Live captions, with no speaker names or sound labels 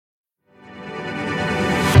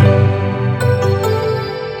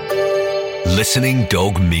Listening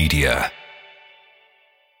Dog Media.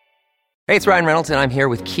 Hey, it's Ryan Reynolds, and I'm here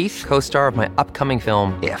with Keith, co-star of my upcoming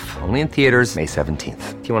film, If, only in theaters May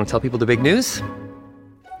 17th. Do you want to tell people the big news?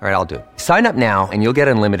 All right, I'll do it. Sign up now and you'll get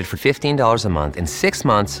unlimited for $15 a month and 6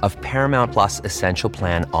 months of Paramount Plus Essential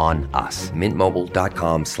Plan on us.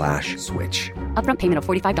 MintMobile.com/switch. Upfront payment of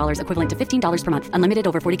 $45 equivalent to $15 per month. Unlimited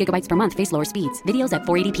over 40 gigabytes per month. Face lower speeds. Videos at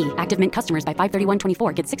 480p. Active Mint customers by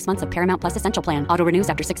 531.24 get 6 months of Paramount Plus Essential Plan. Auto renews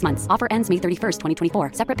after 6 months. Offer ends May 31st,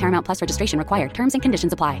 2024. Separate Paramount Plus registration required. Terms and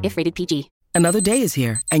conditions apply if rated PG. Another day is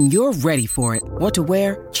here, and you're ready for it. What to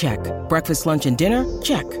wear? Check. Breakfast, lunch, and dinner?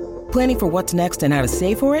 Check. Planning for what's next and how to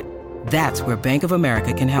save for it? That's where Bank of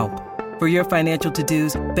America can help. For your financial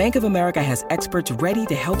to-dos, Bank of America has experts ready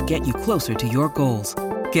to help get you closer to your goals.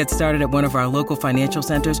 Get started at one of our local financial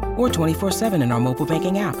centers or 24/7 in our mobile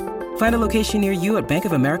banking app. Find a location near you at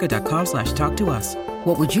bankofamerica.com/talktous.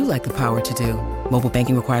 What would you like the power to do? Mobile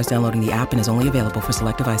banking requires downloading the app and is only available for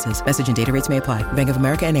select devices. Message and data rates may apply. Bank of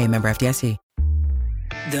America N.A., member FDIC.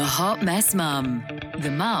 The Hot Mess Mum.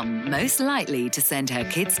 The mum most likely to send her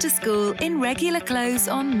kids to school in regular clothes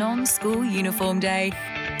on non-school uniform day.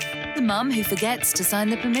 The mum who forgets to sign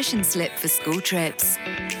the permission slip for school trips.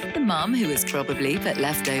 The mum who has probably put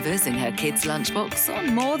leftovers in her kids' lunchbox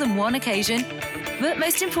on more than one occasion. But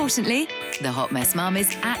most importantly, the Hot Mess Mum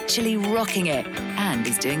is actually rocking it and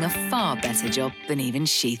is doing a far better job than even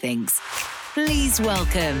she thinks. Please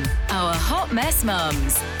welcome our Hot Mess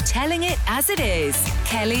Mums, telling it as it is,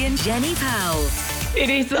 Kelly and Jenny Powell. It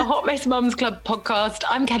is the Hot Mess Mums Club podcast.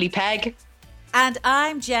 I'm Kelly Pegg. And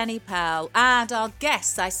I'm Jenny Powell. And our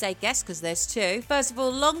guests, I say guests because there's two. First of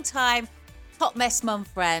all, long-time Hot Mess Mum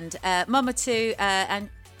friend, Mama too, and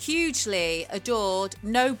hugely adored,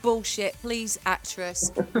 no bullshit, please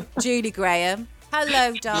actress, Julie Graham.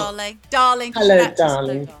 Hello, darling. Darling. Hello,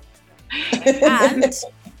 darling.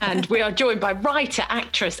 And we are joined by writer,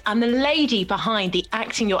 actress, and the lady behind the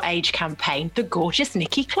Acting Your Age campaign, the gorgeous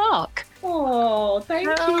Nicky Clark. Oh, thank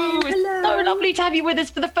you. Hello. Hello. So lovely to have you with us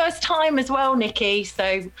for the first time as well, Nicky.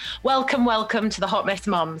 So welcome to the Hot Mess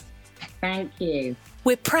Mums. Thank you.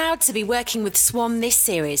 We're proud to be working with Swan this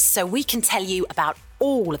series so we can tell you about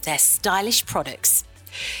all of their stylish products,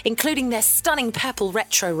 including their stunning purple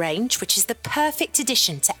retro range, which is the perfect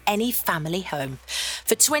addition to any family home.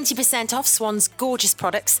 For 20% off Swan's gorgeous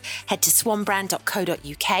products, head to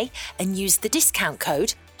swanbrand.co.uk and use the discount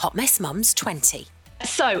code HOTMessMums20.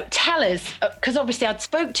 So tell us, because obviously I'd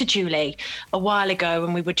spoke to Julie a while ago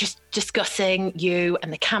and we were just discussing you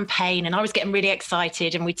and the campaign, and I was getting really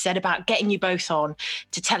excited, and we'd said about getting you both on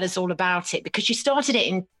to tell us all about it, because you started it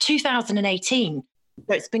in 2018.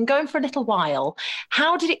 So it's been going for a little while.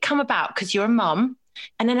 How did it come about? Because you're a mum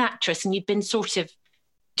and an actress, and you've been sort of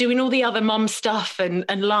doing all the other mum stuff and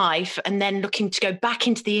life, and then looking to go back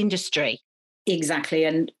into the industry. Exactly.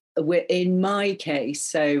 And we're, in my case,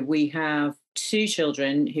 so we have two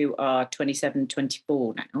children who are 27,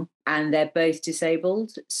 24 now, and they're both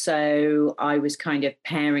disabled. So I was kind of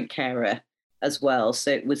parent carer as well.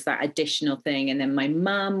 So it was that additional thing. And then my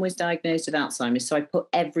mum was diagnosed with Alzheimer's. So I put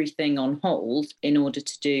everything on hold in order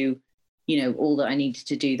to do, all that I needed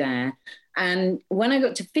to do there. And when I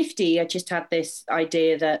got to 50, I just had this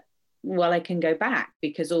idea that, well, I can go back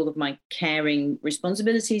because all of my caring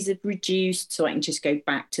responsibilities have reduced. So I can just go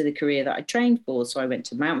back to the career that I trained for. So I went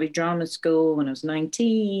to Mount Drama School when I was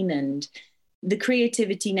 19, and the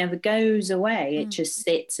creativity never goes away. It just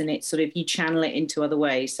sits, and it's sort of, you channel it into other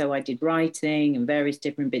ways. So I did writing and various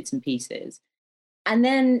different bits and pieces. And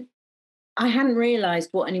then I hadn't realized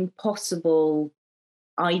what an impossible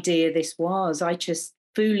idea this was. I just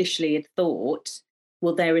foolishly had thought,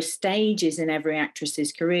 well, there are stages in every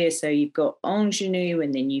actress's career. So you've got ingenue,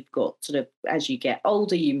 and then you've got sort of, as you get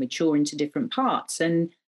older, you mature into different parts.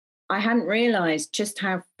 And I hadn't realised just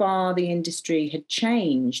how far the industry had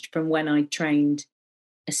changed from when I trained,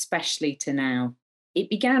 especially to now. It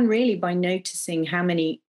began really by noticing how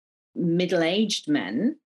many middle-aged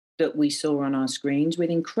men that we saw on our screens with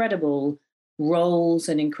incredible roles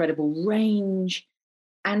and incredible range,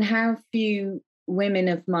 and how few women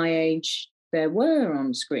of my age there were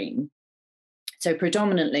on screen. So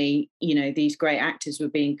predominantly, these great actors were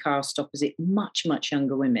being cast opposite much, much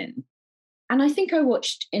younger women. And I think I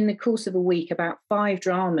watched in the course of a week about 5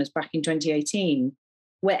 dramas back in 2018,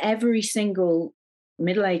 where every single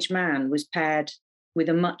middle-aged man was paired with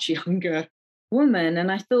a much younger woman.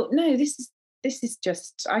 And I thought, no, this is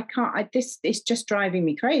just, this is just driving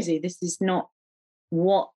me crazy. This is not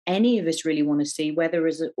what any of us really want to see, whether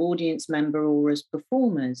as an audience member or as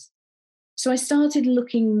performers. So I started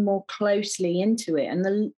looking more closely into it.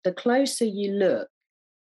 And the closer you look,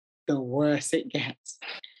 the worse it gets.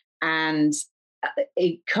 And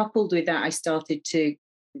coupled with that, I started to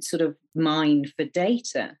sort of mine for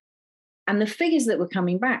data. And the figures that were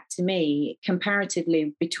coming back to me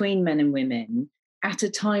comparatively between men and women at a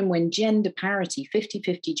time when gender parity,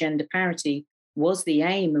 50-50 gender parity was the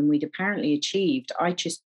aim and we'd apparently achieved, I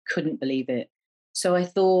just couldn't believe it. So I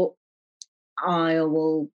thought, I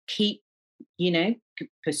will keep,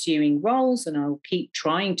 pursuing roles and I'll keep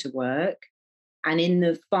trying to work. And in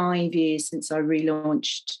the 5 years since I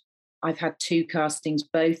relaunched, I've had 2 castings,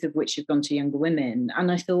 both of which have gone to younger women.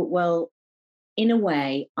 And I thought, well, in a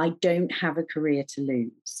way, I don't have a career to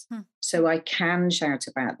lose. So I can shout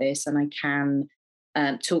about this and I can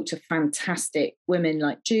talk to fantastic women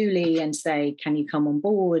like Julie and say, can you come on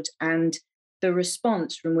board? And the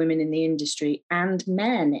response from women in the industry and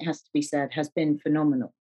men, it has to be said, has been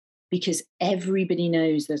phenomenal, because everybody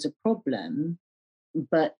knows there's a problem,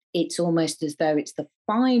 but it's almost as though it's the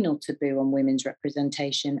final taboo on women's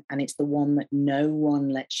representation, and it's the one that no one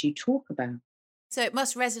lets you talk about. So it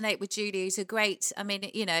must resonate with Julie, who's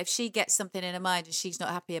if she gets something in her mind and she's not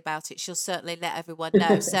happy about it, she'll certainly let everyone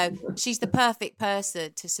know. So she's the perfect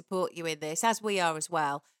person to support you in this, as we are as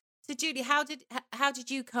well. So Julie, how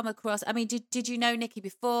did you come across? I mean, did you know Nicky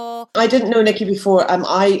before? I didn't know Nicky before.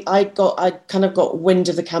 I kind of got wind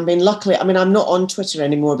of the campaign. Luckily, I mean, I'm not on Twitter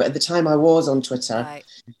anymore, but at the time I was on Twitter. Right.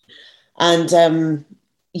 And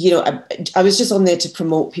I was just on there to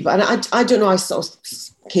promote people. And I don't know, I sort of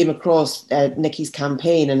came across Nicky's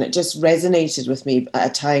campaign, and it just resonated with me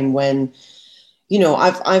at a time when,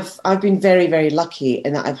 I've been very, very lucky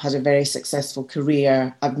in that I've had a very successful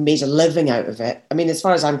career. I've made a living out of it. I mean, as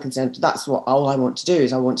far as I'm concerned, that's all I want to do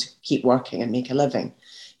is I want to keep working and make a living.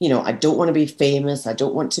 I don't want to be famous. I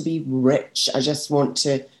don't want to be rich. I just want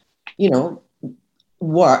to,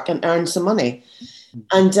 work and earn some money.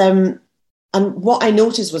 And what I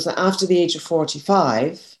noticed was that after the age of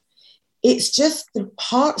 45, it's just the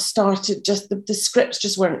parts started, just the scripts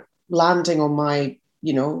just weren't landing on my,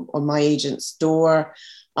 on my agent's door.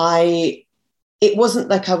 It wasn't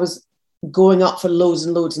like I was going up for loads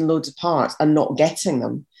and loads and loads of parts and not getting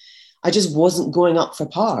them. I just wasn't going up for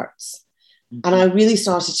parts. Mm-hmm. And I really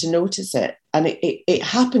started to notice it. And it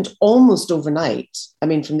happened almost overnight. I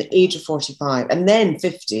mean, from the age of 45 and then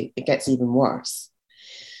 50, it gets even worse.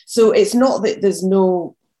 So it's not that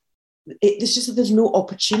it's just that there's no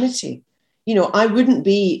opportunity. I wouldn't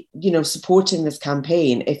be, supporting this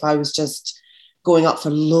campaign if I was just going up for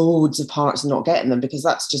loads of parts and not getting them, because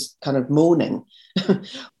that's just kind of moaning.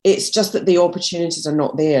 It's just that the opportunities are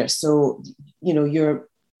not there. So,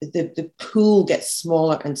 the pool gets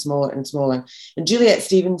smaller and smaller and smaller. And Juliet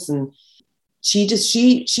Stevenson, she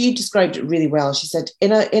described it really well. She said,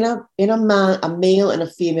 in a male and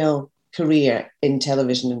a female career in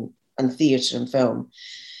television and theatre and film,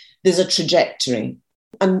 there's a trajectory,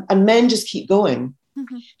 and men just keep going.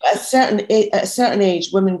 Mm-hmm. At a certain age,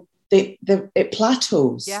 women it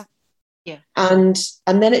plateaus, yeah, and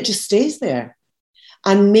then it just stays there,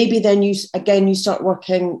 and maybe then you start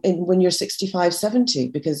working when you're 65, 70,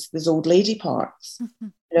 because there's old lady parts,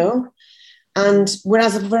 mm-hmm. And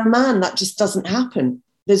whereas for a man that just doesn't happen.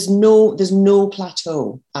 There's no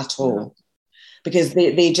plateau at all. Mm-hmm. Because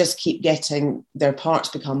they just keep getting, their parts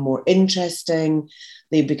become more interesting.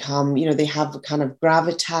 They become, they have a kind of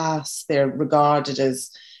gravitas. They're regarded as,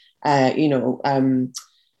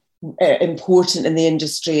 important in the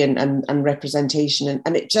industry and representation.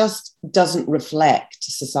 And it just doesn't reflect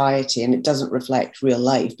society, and it doesn't reflect real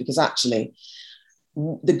life. Because actually,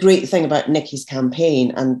 the great thing about Nicky's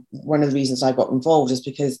campaign, and one of the reasons I got involved, is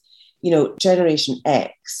because, Generation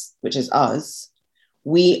X, which is us,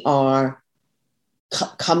 we are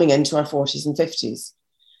coming into our 40s and 50s,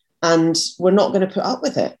 and we're not going to put up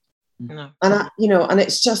with it. No. And and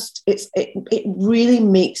it's just it really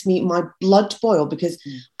makes my blood boil, because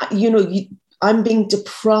I'm being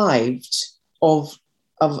deprived of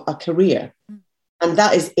a career, and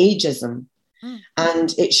that is ageism,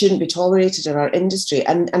 and it shouldn't be tolerated in our industry,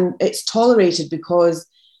 and it's tolerated because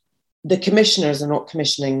the commissioners are not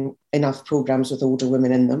commissioning enough programs with older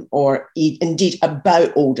women in them, or indeed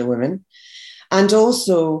about older women. And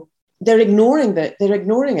also, they're ignoring it.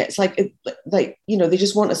 It's like they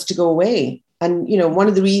just want us to go away. And one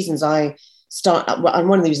of the reasons I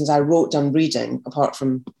wrote Done Reading, apart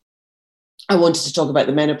from I wanted to talk about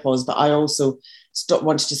the menopause, but I also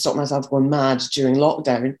wanted to stop myself going mad during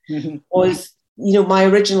lockdown. Mm-hmm. Was my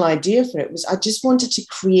original idea for it was I just wanted to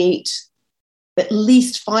create at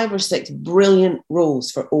least 5 or 6 brilliant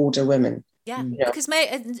roles for older women. Yeah, because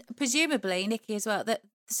presumably Nicky as well, that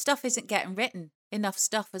stuff isn't getting written, enough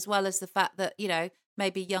stuff, as well as the fact that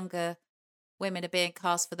maybe younger women are being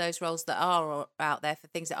cast for those roles that are out there, for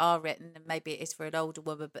things that are written, and maybe it is for an older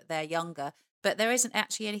woman, but they're younger. But there isn't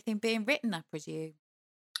actually anything being written, I presume.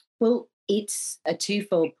 Well, it's a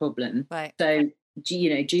twofold problem. Right. So,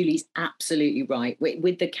 Julie's absolutely right.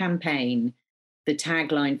 With the campaign, the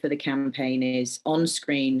tagline for the campaign is, on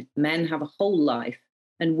screen, men have a whole life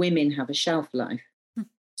and women have a shelf life.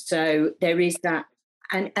 So there is that.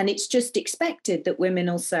 And it's just expected that women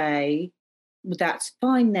will say, well, that's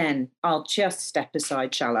fine then, I'll just step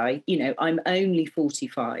aside, shall I? I'm only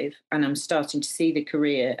 45 and I'm starting to see the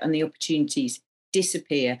career and the opportunities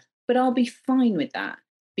disappear, but I'll be fine with that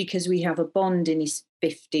because we have a Bond in his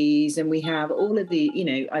 50s and we have all of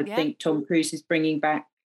the, I think Tom Cruise is bringing back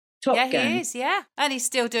Top Gun. Yeah, he is, yeah. And he's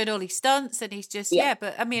still doing all his stunts and he's just,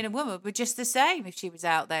 but I mean, a woman would just the same if she was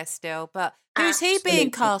out there still. But who's he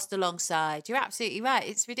being cast alongside? You're absolutely right.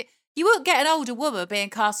 It's ridiculous. You wouldn't get an older woman being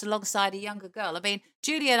cast alongside a younger girl. I mean,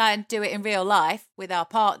 Julie and I do it in real life with our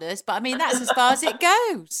partners, but I mean, that's as far as it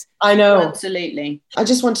goes. I know. Absolutely. I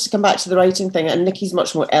just wanted to come back to the writing thing, and Nicky's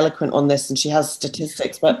much more eloquent on this and she has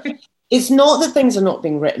statistics, but it's not that things are not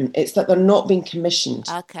being written, it's that they're not being commissioned.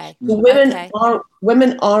 Okay. The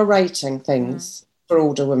women are writing things for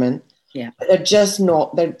older women. Yeah. But they're just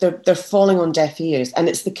not, they're falling on deaf ears. And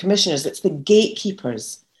it's the commissioners, it's the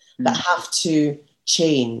gatekeepers that have to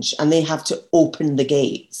change, and they have to open the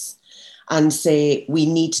gates and say we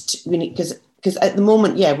need because at the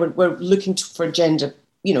moment we're looking for gender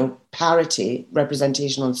parity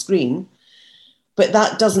representation on screen, but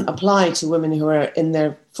that doesn't apply to women who are in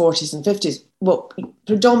their 40s and 50s, well,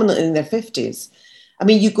 predominantly in their 50s. I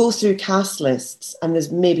mean, you go through cast lists and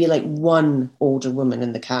there's maybe like one older woman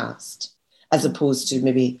in the cast as opposed to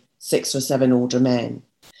maybe 6 or 7 older men.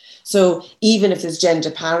 So even if there's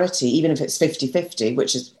gender parity, even if it's 50-50,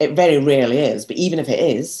 which it very rarely is, but even if it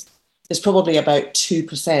is, there's probably about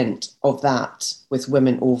 2% of that with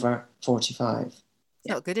women over 45.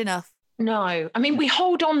 Not good enough. No, I mean, we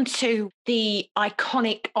hold on to the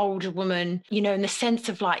iconic older woman, in the sense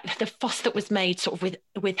of like the fuss that was made sort of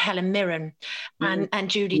with Helen Mirren and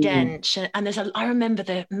Judi Dench. And I remember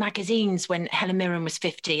the magazines when Helen Mirren was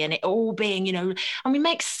 50 and it all being, and we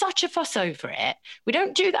make such a fuss over it. We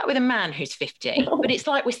don't do that with a man who's 50, but it's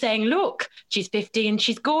like we're saying, look, she's 50 and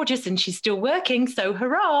she's gorgeous and she's still working, so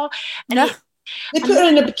hurrah. And they put her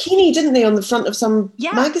in a bikini, didn't they, on the front of some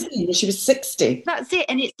magazine when she was 60. That's it.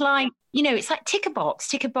 And it's like, it's like tick a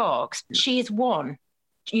box. She is one.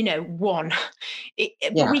 One.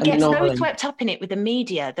 We get so swept up in it with the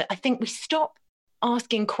media that I think we stop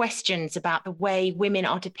asking questions about the way women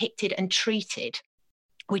are depicted and treated.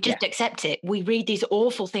 We just accept it. We read these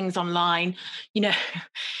awful things online, in the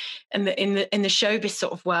showbiz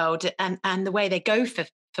sort of world, and the way they go for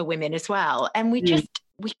women as well. And we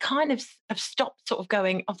kind of have stopped sort of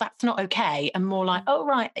going, oh, that's not okay. And more like, oh,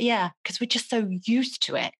 right, yeah, because we're just so used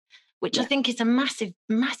to it, which I think is a massive,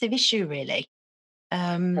 massive issue, really.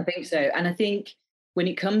 I think so. And I think when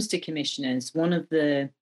it comes to commissioners, one of the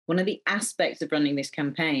aspects of running this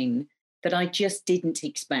campaign that I just didn't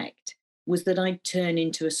expect was that I'd turn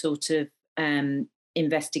into a sort of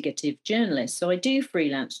investigative journalist. So I do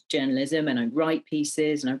freelance journalism and I write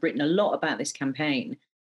pieces, and I've written a lot about this campaign.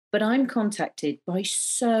 But I'm contacted by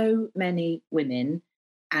so many women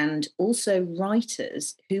and also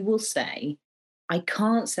writers who will say, I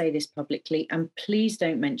can't say this publicly and please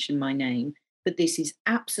don't mention my name, but this is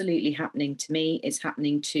absolutely happening to me. It's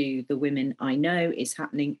happening to the women I know. It's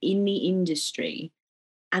happening in the industry.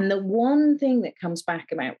 And the one thing that comes back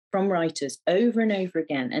from writers over and over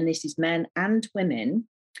again, and this is men and women,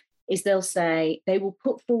 is they will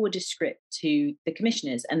put forward a script to the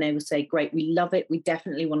commissioners and they will say, great, we love it. We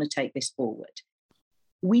definitely want to take this forward.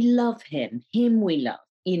 We love him we love.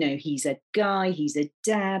 He's a guy, he's a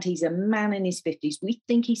dad, he's a man in his 50s. We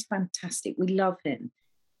think he's fantastic. We love him.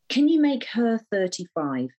 Can you make her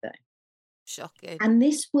 35 though? Shocking. And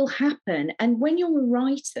this will happen. And when you're a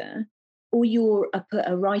writer or you're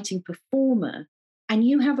a writing performer, and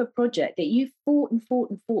you have a project that you've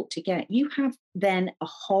fought to get, you have then a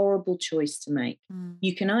horrible choice to make.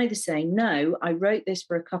 You can either say, no, I wrote this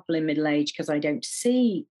for a couple in middle age because I don't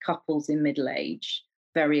see couples in middle age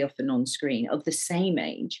very often on screen of the same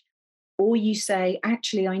age. Or you say,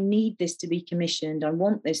 actually, I need this to be commissioned. I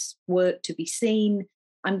want this work to be seen.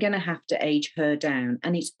 I'm going to have to age her down.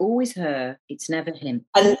 And it's always her. It's never him.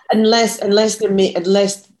 And unless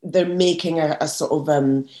they're making a sort of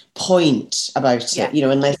point about it,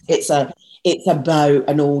 unless it's about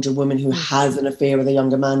an older woman who has an affair with a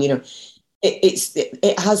younger man,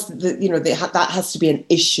 it has that has to be an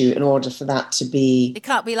issue in order for that to be. It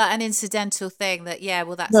can't be like an incidental thing that,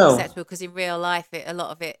 that's No. acceptable, because in real life, a lot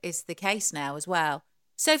of it is the case now as well.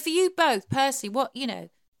 So for you both personally,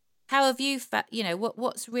 how have you,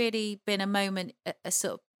 what's really been a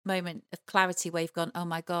sort of moment of clarity where you've gone, oh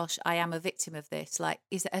my gosh, I am a victim of this? Like,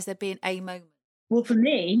 has there been a moment? Well, for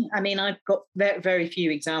me, I mean, I've got very, very few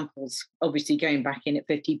examples, obviously going back in at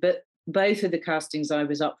 50, but both of the castings I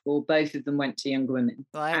was up for, both of them went to younger women.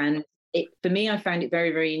 Right. And for me, I found it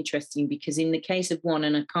very, very interesting because in the case of one,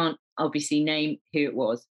 and I can't obviously name who it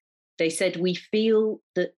was, they said, we feel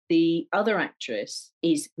that the other actress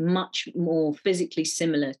is much more physically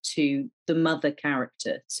similar to the mother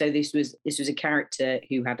character. So this was a character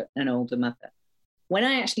who had an older mother. When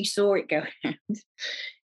I actually saw it go around,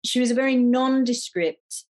 she was a very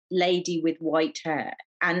nondescript lady with white hair.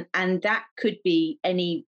 And that could be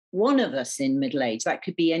any one of us in middle age. That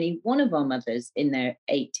could be any one of our mothers in their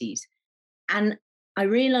 80s. And I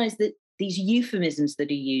realized that these euphemisms that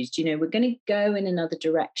are used, we're going to go in another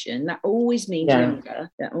direction. That always means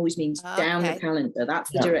younger. That always means down the calendar.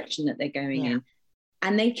 That's the direction that they're going in.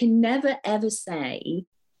 And they can never, ever say,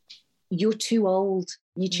 you're too old.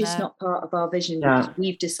 You're just not part of our vision because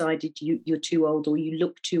we've decided you're too old or you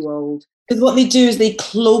look too old. Because what they do is they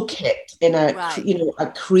cloak it in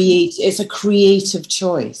it's a creative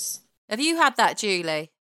choice. Have you had that,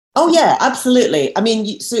 Julie? Oh yeah, absolutely. I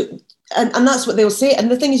mean, and that's what they'll say.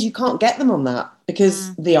 And the thing is, you can't get them on that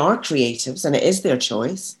because they are creatives and it is their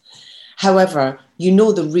choice. However,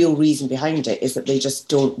 the real reason behind it is that they just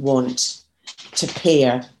don't want to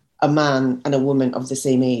pair a man and a woman of the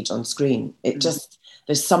same age on screen. It just,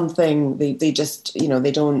 there's something, they just,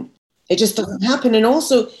 they don't, it just doesn't happen. And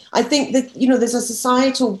also, I think that, there's a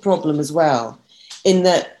societal problem as well in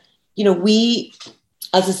that, we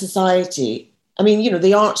as a society, I mean,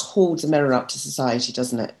 the arts holds a mirror up to society,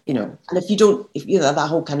 doesn't it? And if you don't, that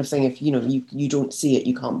whole kind of thing, if, you don't see it,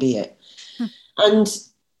 you can't be it.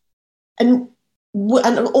 And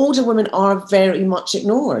older women are very much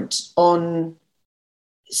ignored on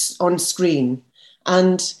screen.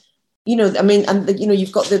 And,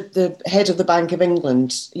 you've got the head of the Bank of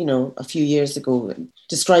England, a few years ago,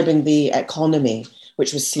 describing the economy,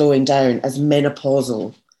 which was slowing down, as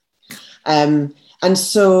menopausal. And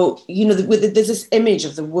so, there's this image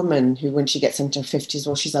of the woman who, when she gets into her 50s,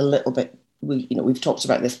 well, she's a little bit, we've talked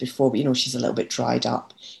about this before, but, she's a little bit dried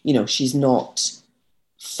up. She's not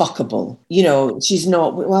fuckable. She's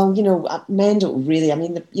not, men don't really, I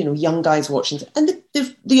mean, young guys watching. And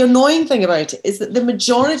the annoying thing about it is that the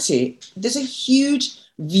majority, there's a huge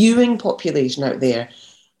viewing population out there,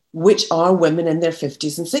 which are women in their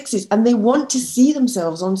 50s and 60s, and they want to see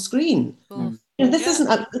themselves on screen. This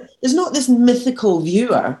isn't there's not this mythical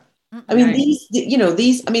viewer. I mean,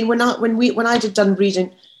 when I did Done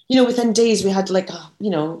Reading, within days we had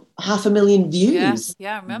 500,000 views.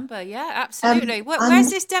 Yeah, I remember. Yeah, absolutely. Where's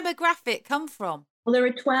this demographic come from? Well, there are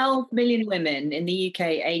 12 million women in the UK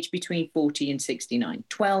aged between 40 and 69.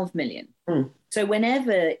 12 million. So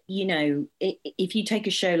whenever, if you take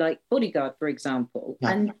a show like Bodyguard, for example,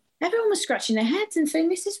 and everyone was scratching their heads and saying,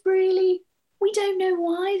 this is really... We don't know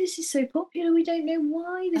why this is so popular. We don't know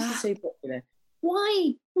why this is so popular.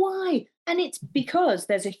 Why? And it's because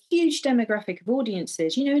there's a huge demographic of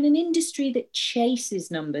audiences, in an industry that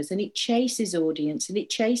chases numbers and it chases audience and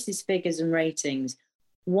it chases figures and ratings.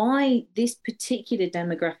 Why this particular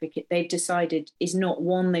demographic they've decided is not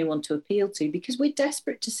one they want to appeal to, because we're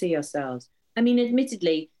desperate to see ourselves. I mean,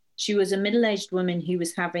 admittedly, she was a middle-aged woman who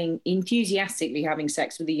was enthusiastically having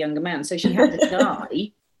sex with a younger man. So she had to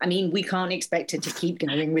die. I mean, we can't expect her to keep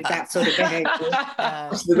going with that sort of behavior.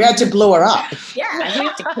 We had to blow her up. Yeah, we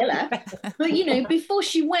had to kill her. But, before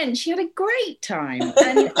she went, she had a great time.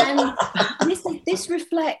 And this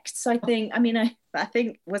reflects, I think, I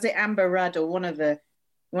think, was it Amber Rudd or one of the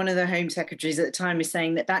Home Secretaries at the time was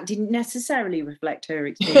saying that didn't necessarily reflect her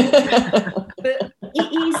experience. But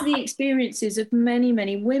it is the experiences of many,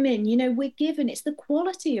 many women. We're given, it's the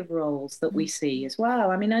quality of roles that we see as well.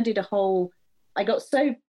 I mean, I got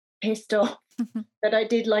so pissed off that I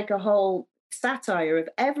did a whole satire of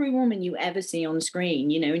every woman you ever see on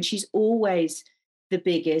screen, and she's always the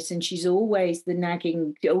biggest and she's always the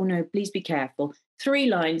nagging, oh no, please be careful. 3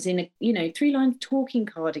 lines in three line talking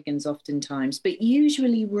cardigans oftentimes, but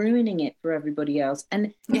usually ruining it for everybody else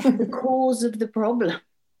and the cause of the problem.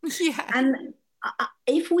 Yeah. And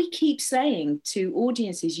if we keep saying to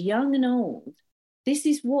audiences, young and old, this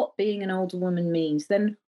is what being an older woman means,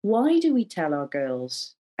 then why do we tell our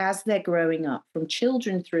girls as they're growing up, from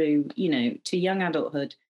children through, to young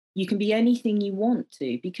adulthood, You can be anything you want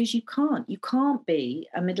to, because you can't be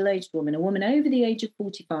a middle-aged woman, a woman over the age of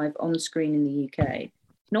 45 on the screen in the UK.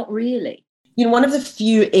 Not really. You know, one of the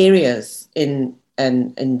few areas in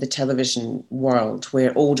the television world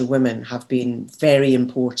where older women have been very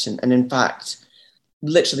important, and in fact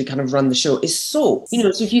literally kind of run the show, is soap. You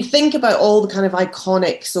know, so if you think about all the kind of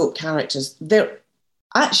iconic soap characters, they're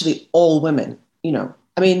actually all women. You know,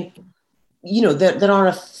 I mean, you know, there are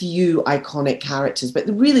a few iconic characters, but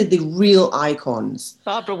really the real icons,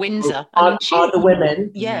 Barbara Windsor, are the women.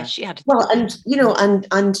 Yeah, she had. Well, and you know,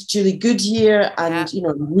 and Julie Goodyear, and you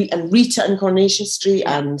know, and Rita in Coronation Street,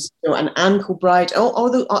 and you know, and Anne Kilbride,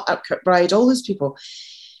 Kirkbride, all those people.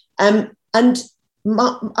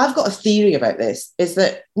 I've got a theory about this, is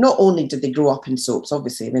that not only did they grow up in soaps,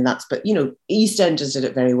 obviously, I mean, but, you know, EastEnders did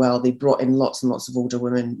it very well. They brought in lots and lots of older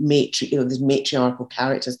women, these matriarchal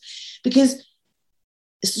characters, because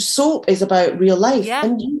soap is about real life. Yeah.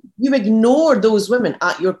 And you ignore those women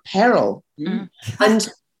at your peril. Mm.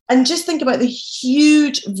 And just think about the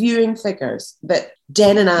huge viewing figures that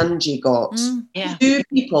Den and Angie got. Two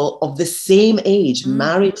people of the same age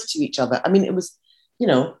married to each other. I mean, it was, you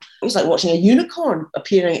know, it was like watching a unicorn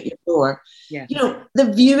appearing at your door. Yeah. You know,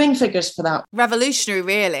 the viewing figures for that. Revolutionary,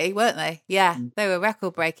 really, weren't they? Yeah, they were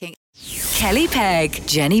record-breaking. Kelly Pegg,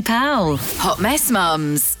 Jenny Powell, Hot Mess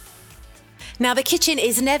Mums. Now, the kitchen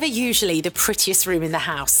is never usually the prettiest room in the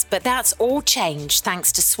house, but that's all changed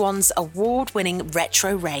thanks to Swan's award-winning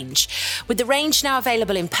retro range. With the range now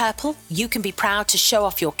available in purple, you can be proud to show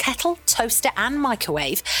off your kettle, toaster and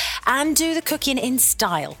microwave and do the cooking in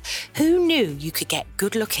style. Who knew you could get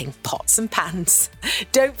good-looking pots and pans?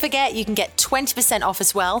 Don't forget, you can get 20% off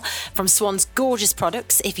as well from Swan's gorgeous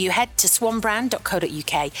products if you head to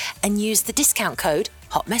swanbrand.co.uk and use the discount code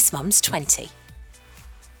HOTMessMums20.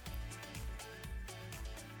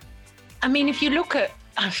 I mean, if you look at,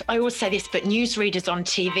 I always say this, but newsreaders on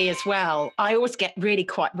TV as well, I always get really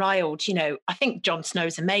quite riled. You know, I think Jon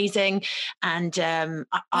Snow's amazing, and I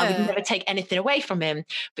would never take anything away from him.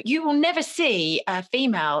 But you will never see a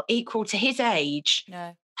female equal to his age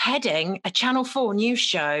heading a Channel 4 news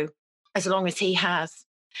show as long as he has.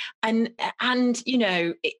 And you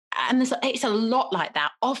know, it's a lot like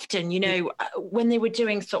that. Often, you know, when they were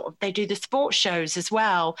doing they do the sports shows as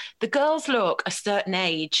well, the girls look a certain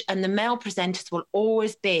age and the male presenters will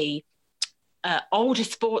always be older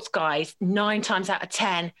sports guys 9 times out of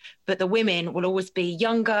 10, but the women will always be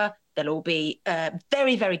younger. They'll all be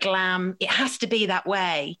very, very glam. It has to be that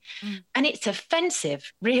way. And it's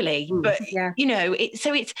offensive, really. But, you know,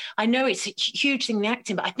 I know it's a huge thing in the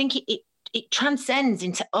acting, but I think it transcends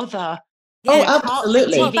into other.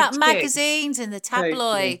 Absolutely. What about magazines and the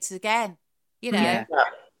tabloids again? You know. Yeah.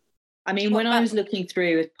 I mean, when I was looking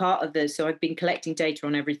through as part of this, so I've been collecting data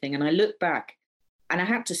on everything, and I look back, and I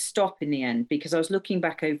had to stop in the end because I was looking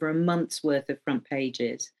back over a month's worth of front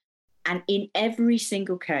pages, and in every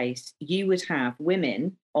single case, you would have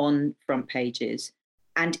women on front pages,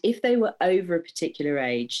 and if they were over a particular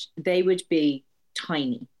age, they would be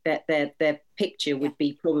tiny. Their picture would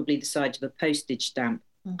be probably the size of a postage stamp,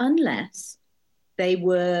 unless they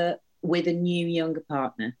were with a new younger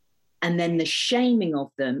partner. And then the shaming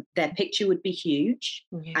of them, their picture would be huge,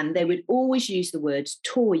 and they would always use the words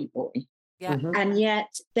toy boy. And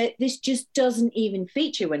yet this just doesn't even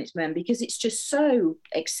feature when it's men, because it's just so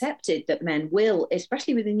accepted that men will,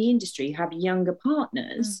 especially within the industry, have younger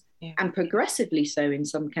partners, and progressively so in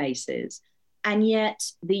some cases. And yet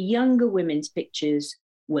the younger women's pictures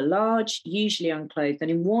were large, usually unclothed.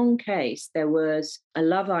 And in one case, there was a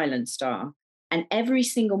Love Island star, and every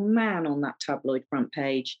single man on that tabloid front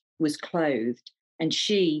page was clothed, and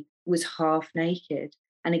she was half naked.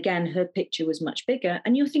 And again, her picture was much bigger.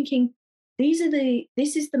 And you're thinking, this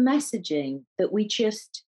is the messaging that we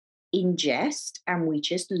just ingest and we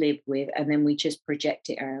just live with, and then we just project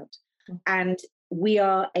it out. And we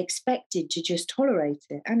are expected to just tolerate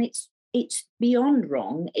it. And it's beyond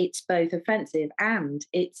wrong. It's both offensive, and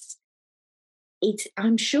it's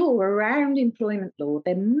I'm sure around employment law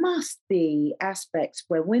there must be aspects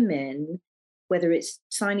where women, whether it's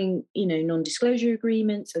signing, you know, non-disclosure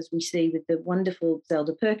agreements, as we see with the wonderful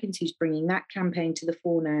Zelda Perkins, who's bringing that campaign to the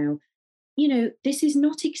fore now, you know, this is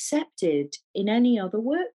not accepted in any other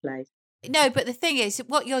workplace. No, but the thing is,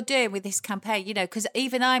 what you're doing with this campaign, you know, because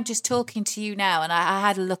even I'm just talking to you now, and I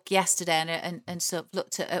had a look yesterday and sort of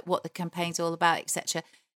looked at what the campaign's all about, etc.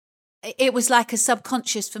 It was like a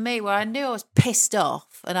subconscious for me, where I knew I was pissed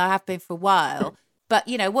off, and I have been for a while. But,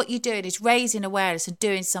 you know, what you're doing is raising awareness and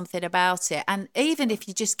doing something about it. And even if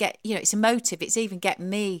you just get, you know, it's emotive, it's even getting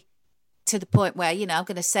me to the point where, you know, I'm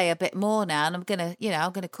going to say a bit more now, and I'm going to, you know,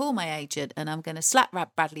 I'm going to call my agent, and I'm going to slap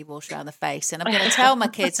Bradley Walsh around the face, and I'm going to tell my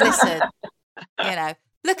kids, listen, you know,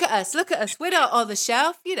 look at us, we're not on the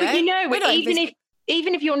shelf, you know. But you know, we're not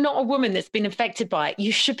even if you're not a woman that's been affected by it,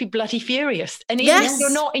 you should be bloody furious. And even Yes. if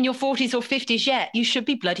you're not in your 40s or 50s yet, you should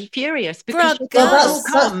be bloody furious, For because our girls girls.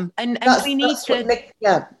 will come, and we need to.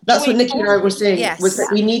 That's what Nicky and I were saying, Yes. was that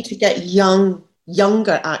we need to get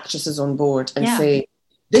younger actresses on board and say,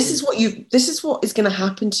 this is what is going to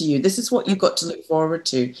happen to you. This is what you've got to look forward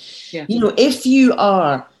to. Yeah. You know, if you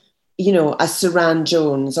are, you know, a Saran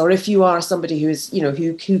Jones, or if you are somebody who is, you know,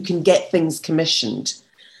 who can get things commissioned,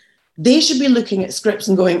 they should be looking at scripts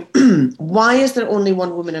and going, why is there only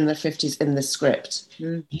one woman in their 50s in this script?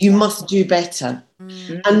 You must do better.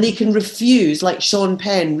 And they can refuse, like Sean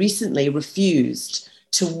Penn recently refused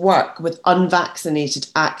to work with unvaccinated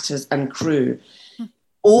actors and crew.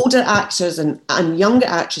 Older actors and younger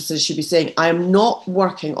actresses should be saying, I am not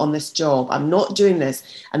working on this job. I'm not doing this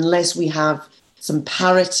unless we have some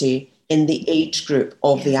parity in the age group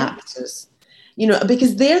of the actors. You know,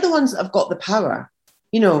 because they're the ones that have got the power.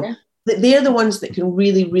 You know, they're the ones that can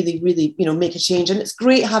really, really, really, you know, make a change. And it's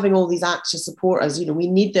great having all these actors support us. You know, we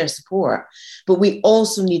need their support, but we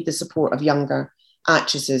also need the support of younger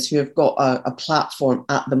actresses who have got a platform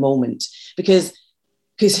at the moment. Because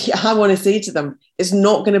I want to say to them, it's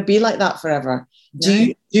not going to be like that forever. No.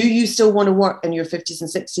 Do you still want to work in your 50s and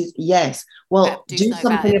 60s? Yes. Well, do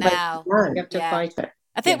something about it now. You have to fight it.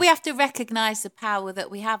 I think we have to recognise the power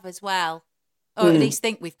that we have as well. Or at least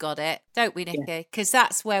think we've got it, don't we, Nicky? Because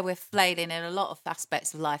that's where we're flailing in a lot of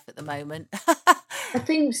aspects of life at the moment. I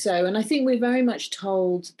think so. And I think we're very much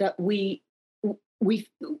told that we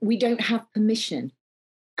don't have permission.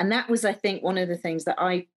 And that was, I think, one of the things that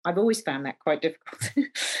I've always found that quite difficult.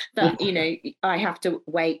 That, you know, I have to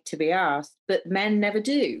wait to be asked. But men never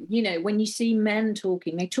do. You know, when you see men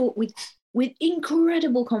talking, they talk with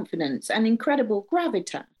incredible confidence and incredible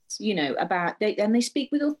gravitas, you know, and they speak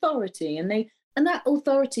with authority, and that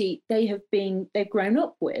authority they've grown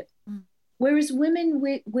up with. Whereas women,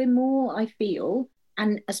 we're more, I feel,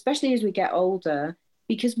 and especially as we get older,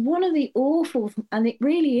 because one of the awful, and it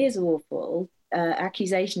really is awful,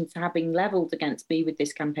 accusations having levelled against me with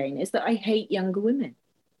this campaign is that I hate younger women.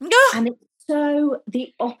 And it's so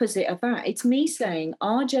the opposite of that. It's me saying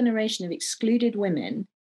our generation of excluded women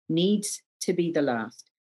needs to be the last.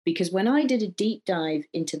 Because when I did a deep dive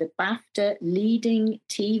into the BAFTA Leading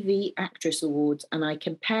TV Actress Awards, and I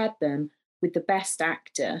compared them with the Best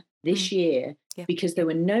Actor this year, because there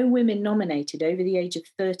were no women nominated over the age of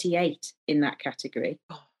 38 in that category,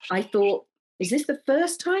 I thought, is this the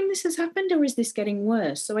first time this has happened, or is this getting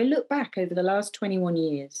worse? So I look back over the last 21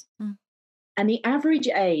 years, and the average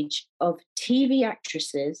age of TV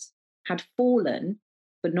actresses had fallen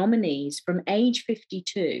for nominees from age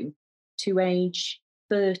 52 to age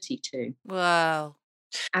 32. Wow.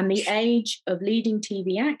 And the age of leading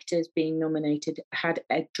TV actors being nominated had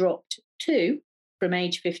dropped from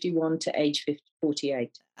age 51 to age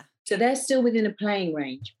 48. So they're still within a playing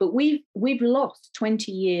range, but we've lost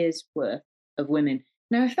 20 years worth of women.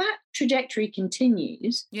 Now, if that trajectory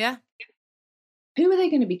continues, who are they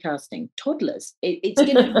going to be casting? Toddlers. It's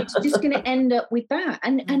just going to end up with that,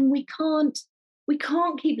 and we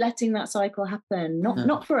can't keep letting that cycle happen.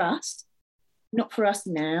 Not for us. Not for us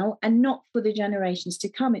now, and not for the generations to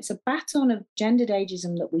come. It's a baton of gendered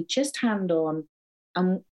ageism that we just hand on,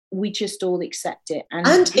 and we just all accept it.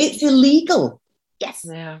 And it's illegal. Yes.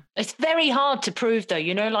 Yeah. It's very hard to prove, though,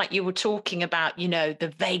 you know, like you were talking about, you know, the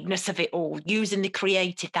vagueness of it all, using the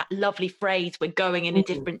creative, that lovely phrase, we're going in a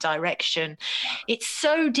different direction. It's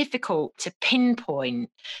so difficult to pinpoint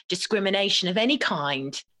discrimination of any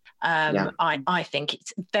kind. I think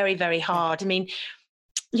it's very, very hard. I mean,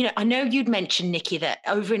 you know, I know you'd mentioned, Nicky, that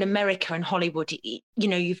over in America and Hollywood, you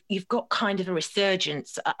know, you've got kind of a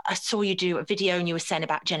resurgence. I saw you do a video and you were saying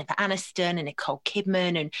about Jennifer Aniston and Nicole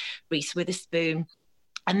Kidman and Reese Witherspoon.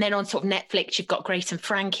 And then on sort of Netflix, you've got Grace and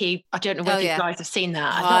Frankie. I don't know whether you guys have seen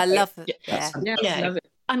that. I love it. Yeah. I love it.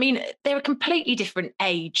 I mean, they're a completely different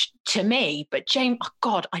age to me, but Jane, oh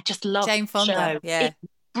God, I just love Jane Fonda. Show. Yeah. It's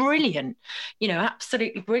brilliant, you know,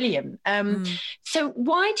 absolutely brilliant. So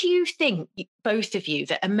why do you think, both of you,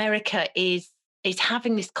 that America is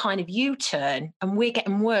having this kind of U-turn and we're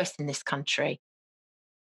getting worse in this country?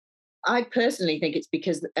 I personally think it's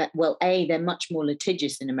because, A, they're much more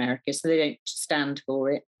litigious in America, so they don't stand for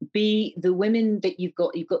it. B, the women that you've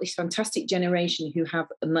got this fantastic generation who have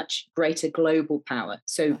a much greater global power.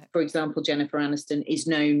 So, for example, Jennifer Aniston is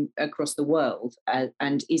known across the world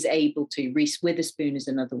and is able to. Reese Witherspoon is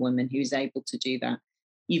another woman who is able to do that.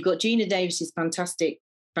 You've got Gina Davis's fantastic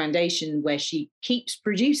foundation where she keeps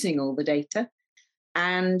producing all the data.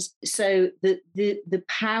 And so the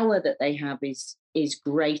power that they have is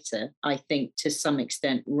greater, I think, to some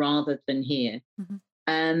extent, rather than here.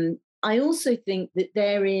 I also think that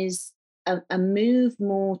there is a move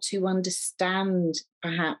more to understand,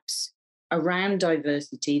 perhaps, around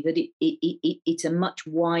diversity, that it's a much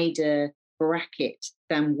wider bracket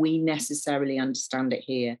than we necessarily understand it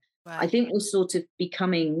here. Right. I think we're sort of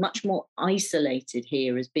becoming much more isolated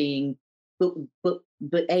here as being, but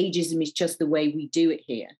ageism is just the way we do it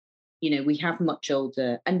here. You know, we have much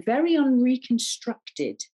older and very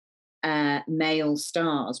unreconstructed male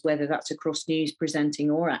stars, whether that's across news presenting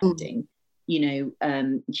or acting. You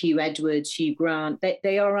know, Hugh Edwards, Hugh Grant,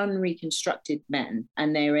 they are unreconstructed men,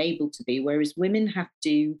 and they're able to be, whereas women have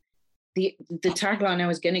to. The tagline I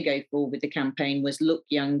was going to go for with the campaign was "Look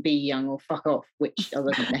young, be young, or fuck off," which I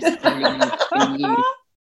wasn't necessarily going to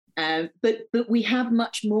use. But we have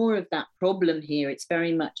much more of that problem here. It's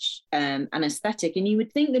very much an aesthetic, and you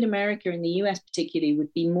would think that America and the US particularly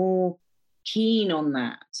would be more keen on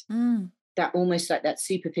that. That almost like that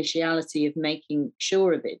superficiality of making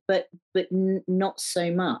sure of it, but not so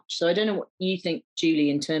much. So I don't know what you think, Julie,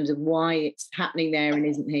 in terms of why it's happening there and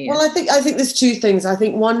isn't here. Well, I think there's two things. I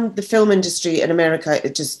think one, the film industry in America,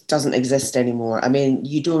 it just doesn't exist anymore. I mean,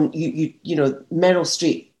 you know, Meryl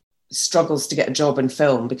Streep struggles to get a job in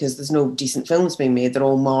film because there's no decent films being made. They're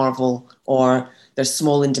all Marvel or they're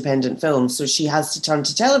small independent films. So she has to turn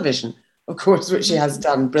to television, of course, which she has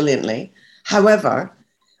done brilliantly. However,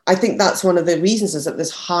 I think that's one of the reasons, is that there's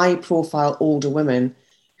high profile older women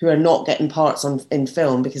who are not getting parts in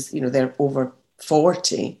film because, you know, they're over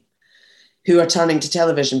 40, who are turning to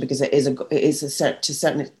television because to a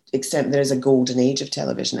certain extent, there is a golden age of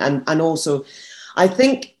television. And also, I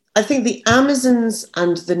think the Amazons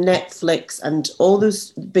and the Netflix and all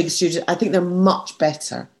those big studios, I think they're much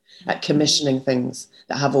better at commissioning things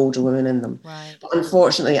that have older women in them. Right. But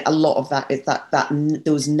unfortunately, a lot of that is that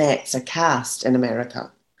those nets are cast in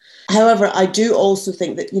America. However, I do also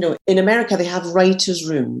think that, you know, in America, they have writers'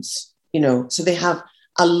 rooms, you know, so they have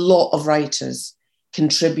a lot of writers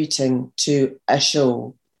contributing to a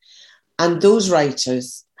show. And those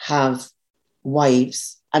writers have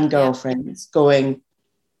wives and girlfriends going,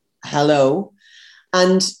 hello.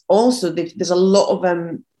 And also there's a lot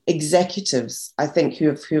of executives, I think, who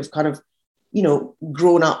have kind of, you know,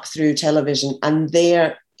 grown up through television, and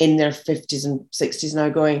they're in their 50s and 60s now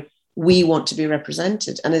going, we want to be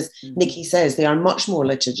represented. And as Nicky says, they are much more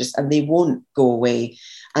litigious and they won't go away.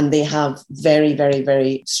 And they have very, very,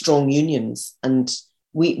 very strong unions. And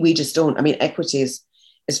we just don't. I mean, equity is,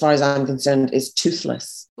 as far as I'm concerned, is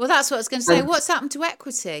toothless. Well, that's what I was going to say. What's happened to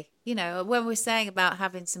equity? You know, when we're saying about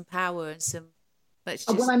having some power and some...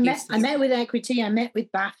 Well, I met with equity. I met with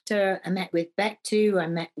BAFTA. I met with Beck2. I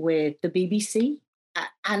met with the BBC.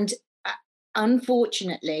 And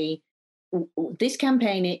unfortunately, this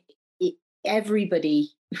campaign...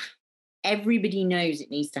 Everybody knows it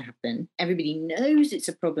needs to happen. Everybody knows it's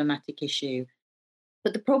a problematic issue.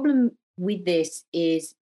 But the problem with this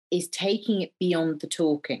is taking it beyond the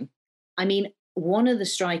talking. I mean, one of the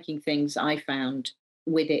striking things I found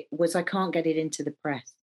with it was I can't get it into the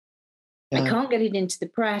press. Yeah. I can't get it into the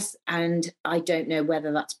press, and I don't know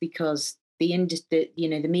whether that's because the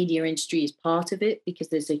media industry is part of it, because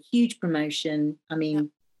there's a huge promotion. I mean,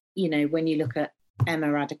 you know, when you look at Emma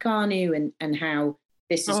Raducanu and how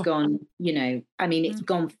this has gone, you know, I mean, it's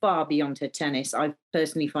gone far beyond her tennis. I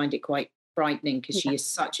personally find it quite frightening because she is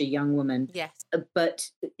such a young woman. Yes. But,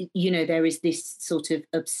 you know, there is this sort of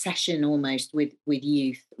obsession almost with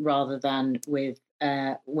youth rather than with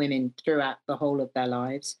women throughout the whole of their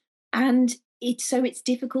lives. And it's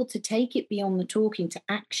difficult to take it beyond the talking to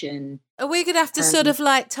action. Are we going to have to sort of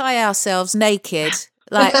like tie ourselves naked?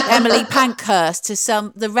 Like Emily Pankhurst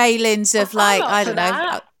to the railings of, like, I don't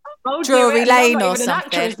know, Drury Lane or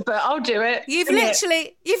something. Actress, but I'll do it. You've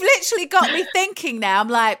literally got me thinking now. I'm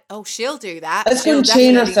like, oh, she'll do that. Let's go and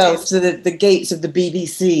chain ourselves to the gates of the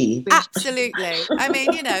BBC. Absolutely. I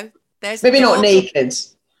mean, you know, there's maybe not naked.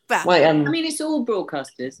 I mean, it's all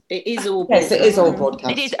broadcasters. It is all. Yes, it is all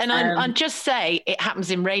broadcasters. It is, and I'd just say it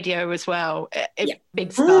happens in radio as well,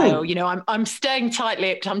 big style. You know, I'm staying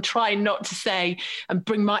tight-lipped. I'm trying not to say and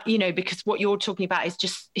bring my, you know, because what you're talking about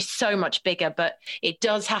is so much bigger. But it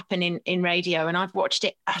does happen in radio, and I've watched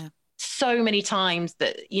it so many times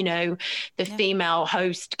that, you know, the female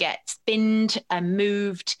host gets binned and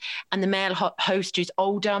moved, and the male host who's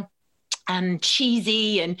older and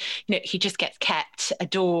cheesy, and, you know, he just gets kept,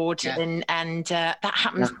 adored, and that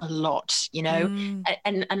happens a lot, you know.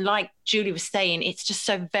 And like Julie was saying, it's just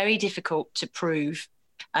so very difficult to prove.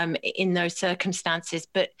 in those circumstances.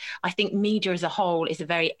 But I think media as a whole is a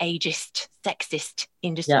very ageist, sexist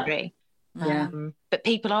industry. But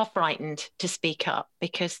people are frightened to speak up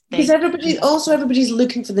because everybody's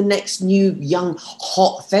looking for the next new young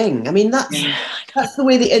hot thing. I mean, that's the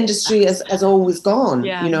way the industry has always gone,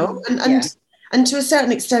 you know, and to a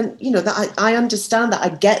certain extent, you know, that I understand that, I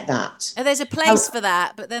get that. And there's a place for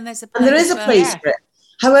that, but then there's a place and there is a place for it.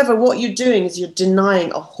 However, what you're doing is you're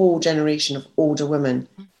denying a whole generation of older women,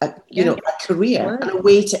 a career and a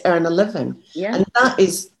way to earn a living, and that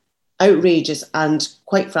is outrageous and,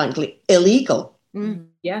 quite frankly, illegal.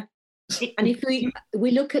 Yeah. And if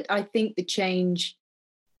we look at, I think, the change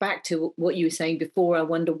back to what you were saying before, I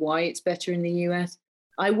wonder why it's better in the US.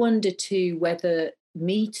 I wonder too whether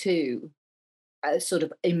Me Too sort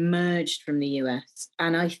of emerged from the US,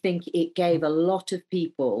 and I think it gave a lot of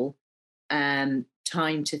people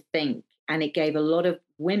time to think, and it gave a lot of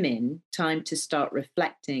women time to start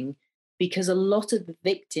reflecting, because a lot of the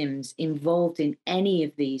victims involved in any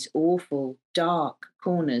of these awful, dark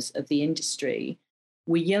corners of the industry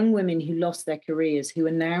were young women who lost their careers, who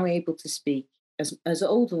are now able to speak as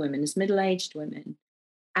older women, as middle-aged women.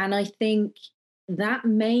 And I think that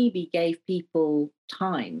maybe gave people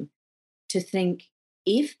time to think,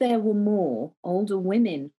 if there were more older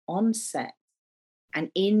women on set and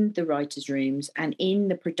in the writers' rooms and in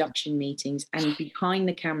the production meetings and behind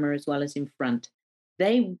the camera as well as in front,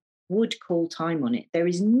 they would call time on it. There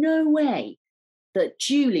is no way that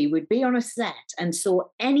Julie would be on a set and saw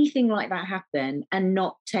anything like that happen and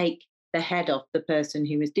not take the head off the person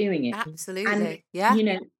who was doing it. Absolutely. And, you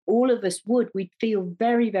know, all of us we'd feel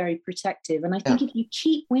very, very protective. And I think if you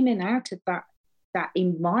keep women out of that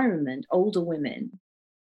environment, older women,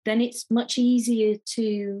 then it's much easier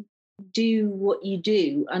to do what you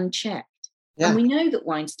do unchecked. And we know that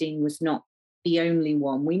Weinstein was not the only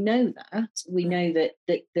one. We know that. We know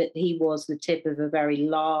that he was the tip of a very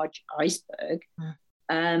large iceberg.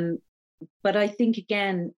 But I think,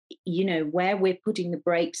 again, you know, where we're putting the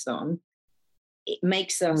brakes on, it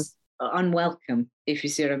makes us unwelcome, if you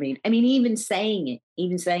see what I mean. I mean, even saying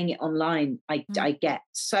it online, I get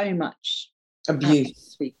so much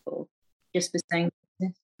abuse, people, just for saying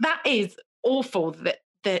this. That is awful that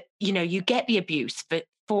you know, you get the abuse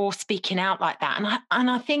for speaking out like that. And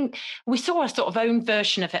I think we saw a sort of own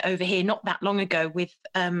version of it over here not that long ago with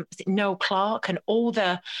was it Noel Clarke and all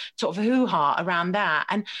the sort of hoo-ha around that.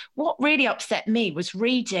 And what really upset me was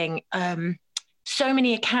reading so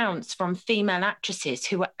many accounts from female actresses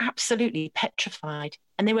who were absolutely petrified,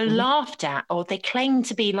 and they were laughed at, or they claimed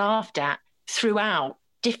to be laughed at throughout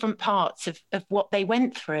different parts of what they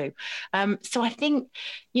went through. So I think,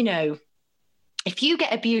 you know, if you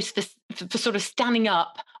get abuse for sort of standing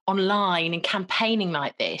up online and campaigning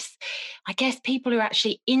like this, I guess people who are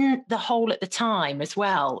actually in the hole at the time as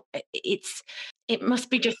well, it must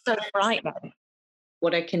be just so frightening.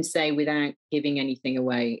 What I can say without giving anything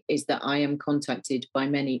away is that I am contacted by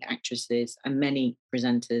many actresses and many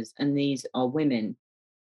presenters, and these are women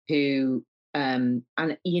who, and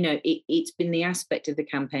you know, it's been the aspect of the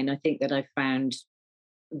campaign I think that I found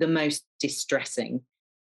the most distressing.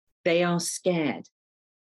 They are scared.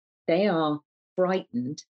 They are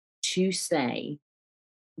frightened to say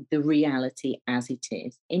the reality as it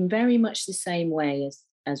is, in very much the same way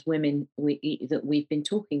as women that we've been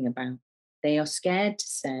talking about. They are scared to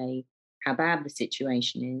say how bad the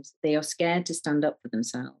situation is. They are scared to stand up for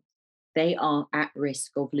themselves. They are at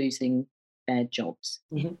risk of losing their jobs.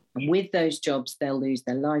 And with those jobs, they'll lose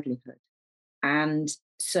their livelihood. And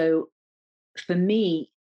so for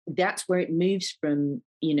me, that's where it moves from,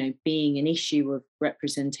 you know, being an issue of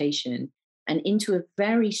representation and into a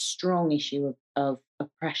very strong issue of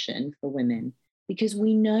oppression for women. Because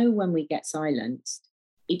we know when we get silenced,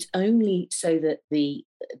 it's only so that the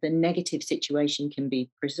negative situation can be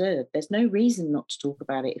preserved. There's no reason not to talk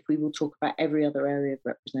about it if we will talk about every other area of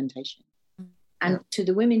representation. And to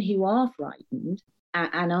the women who are frightened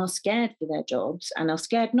and are scared for their jobs, and are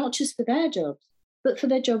scared not just for their jobs, but for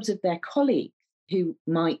their jobs of their colleagues who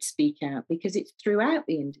might speak out, because it's throughout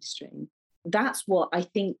the industry. That's what I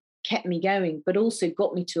think kept me going, but also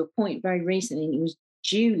got me to a point very recently. It was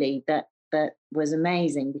Julie that was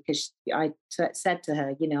amazing, because I said to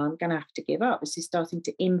her, you know, I'm going to have to give up. This is starting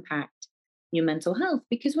to impact your mental health,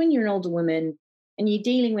 because when you're an older woman and you're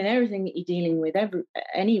dealing with everything that you're dealing with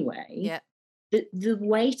anyway, the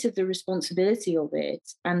weight of the responsibility of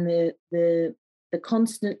it, and the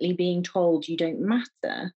constantly being told you don't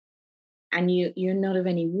matter, and you're not of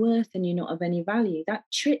any worth, and you're not of any value, that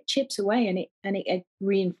chips away, and it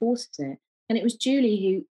reinforces it. And it was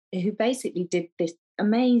Julie who basically did this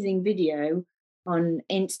amazing video on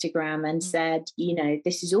Instagram and said, you know,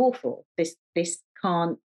 this is awful. This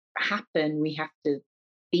can't happen. We have to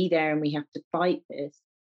be there and we have to fight this.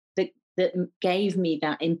 That gave me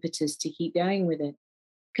that impetus to keep going with it.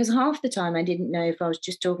 Because half the time I didn't know if I was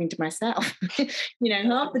just talking to myself.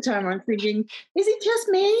 Half the time I'm thinking, is it just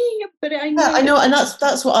me? But I know, I know, and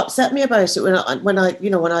that's what upset me about it when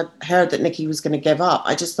I heard that Nicky was going to give up.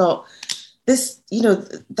 I just thought this,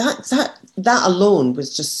 that alone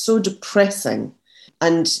was just so depressing.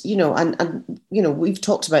 And we've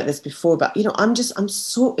talked about this before, but I'm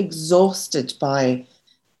so exhausted by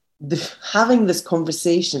having this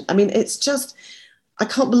conversation. I mean, it's just, I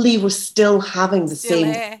can't believe we're still having the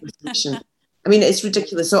same conversation. I mean, it's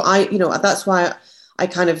ridiculous. So that's why I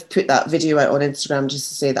kind of put that video out on Instagram, just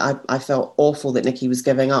to say that I felt awful that Nicky was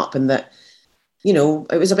giving up, and that,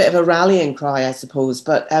 it was a bit of a rallying cry, I suppose.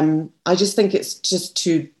 But I just think it's just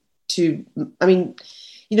too, I mean,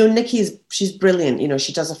 she's brilliant.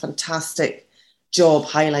 She does a fantastic job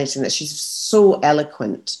highlighting that. She's so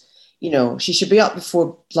eloquent. She should be up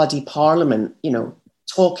before bloody Parliament,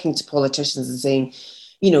 talking to politicians and saying,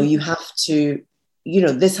 you have to,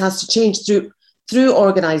 this has to change through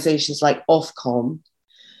organisations like Ofcom,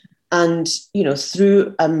 and,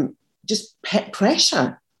 through just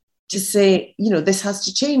pressure to say, this has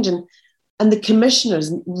to change. And the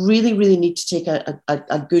commissioners really, really need to take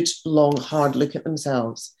a good, long, hard look at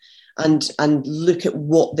themselves and look at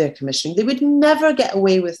what they're commissioning. They would never get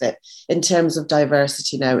away with it in terms of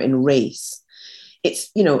diversity now in race.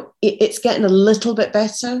 It's, it's getting a little bit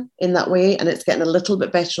better in that way, and it's getting a little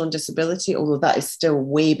bit better on disability, although that is still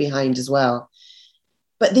way behind as well.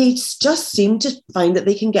 But they just seem to find that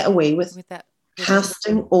they can get away with that,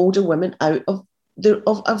 casting older women out of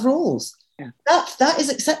roles. Yeah. That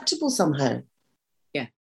is acceptable somehow. Yeah.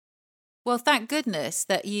 Well, thank goodness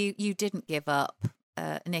that you didn't give up,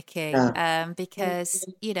 Nicky, because,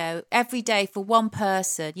 every day for one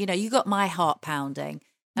person, you got my heart pounding.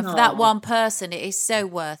 And for that one person, it is so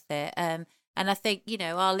worth it. And I think,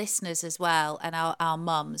 our listeners as well, and our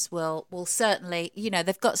mums will certainly,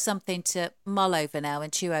 they've got something to mull over now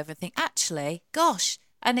and chew over and think, actually, gosh.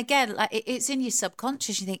 And again, like it's in your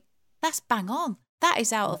subconscious, you think, that's bang on. That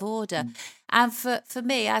is out of order. And for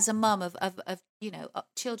me, as a mum of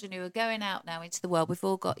children who are going out now into the world, we've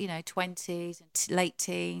all got, 20s and late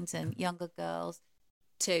teens and younger girls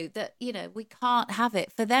too, that, we can't have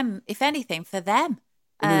it for them, if anything, for them.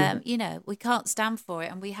 We can't stand for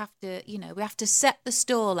it, and we have to set the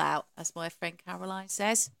stall out, as my friend Caroline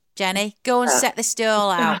says. Jenny, go and set the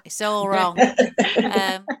stall out. It's all wrong.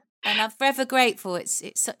 And I'm forever grateful. It's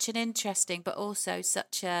such an interesting, but also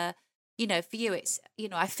such a, for you, it's,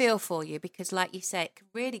 I feel for you, because like you say, it can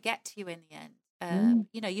really get to you in the end.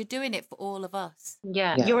 You're doing it for all of us.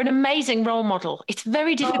 Yeah, you're an amazing role model. It's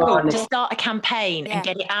very difficult to start a campaign and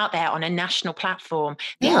get it out there on a national platform.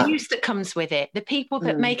 The abuse that comes with it, the people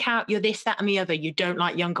that make out you're this, that, and the other, you don't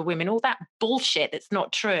like younger women, all that bullshit that's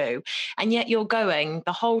not true. And yet you're going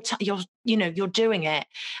the whole time, you're doing it.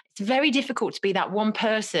 It's very difficult to be that one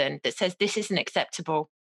person that says this isn't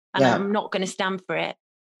acceptable and I'm not going to stand for it.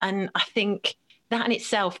 And I think that in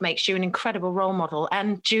itself makes you an incredible role model.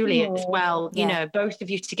 And Julie as well, both of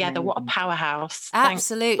you together, what a powerhouse.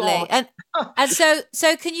 Absolutely. And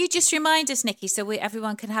so can you just remind us, Nicky, so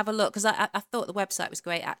everyone can have a look? Because I thought the website was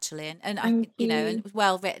great, actually. And I, and it was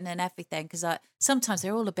well written and everything, because sometimes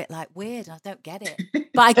they're all a bit like weird and I don't get it.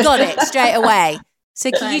 But I got it straight away. So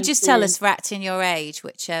can you just tell us for Acting Your Age,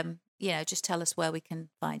 which, just tell us where we can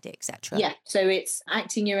find it, etc. Yeah, so it's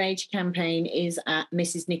Acting Your Age campaign is at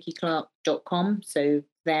mrsnickiclark.com. So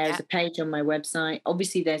there's a page on my website.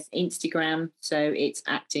 Obviously, there's Instagram. So it's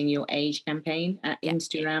Acting Your Age campaign at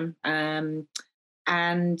Instagram. I'm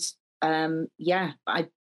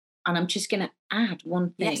just going to add one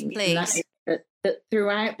thing. Yes, please. That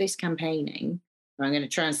throughout this campaigning, I'm going to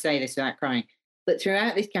try and say this without crying, but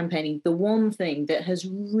throughout this campaigning, the one thing that has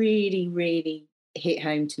really, really hit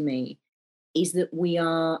home to me is that we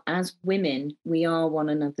are, as women, we are one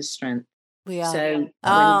another's strength. We are. So when the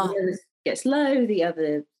other gets low, the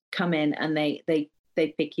other come in and they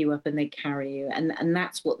pick you up and they carry you. And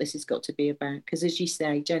that's what this has got to be about. Because as you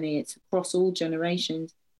say, Jenny, it's across all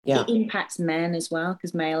generations. Yeah. It impacts men as well,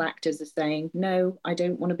 because male actors are saying, no, I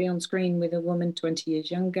don't want to be on screen with a woman 20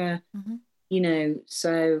 years younger. Mm-hmm.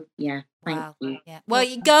 So yeah, thank you. Yeah. Well,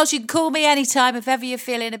 you girls, you can call me anytime if ever you're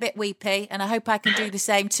feeling a bit weepy, and I hope I can do the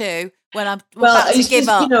same too when I'm about to give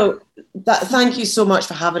up. Thank you so much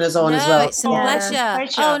for having us on as well. It's a pleasure.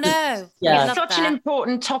 Oh no, it's such an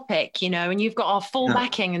important topic, and you've got our full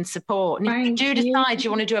backing and support. And if you do decide you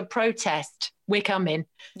want to do a protest, we're coming.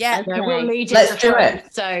 Yeah, okay. We'll lead it. Let's do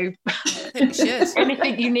it. So, I think we should.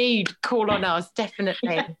 Anything you need, call on us,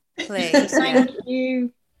 definitely. Please. Thank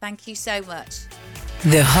you. Thank you so much.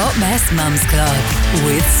 The Hot Mess Mums Club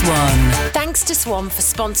with Swan. Thanks to Swan for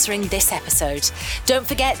sponsoring this episode. Don't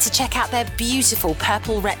forget to check out their beautiful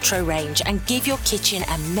purple retro range and give your kitchen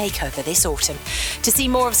a makeover this autumn. To see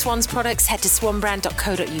more of Swan's products, head to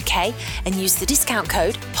swanbrand.co.uk and use the discount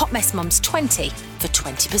code HOTMESSMUMS20 for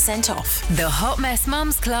 20% off. The Hot Mess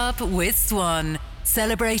Mums Club with Swan.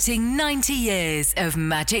 Celebrating 90 years of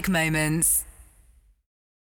magic moments.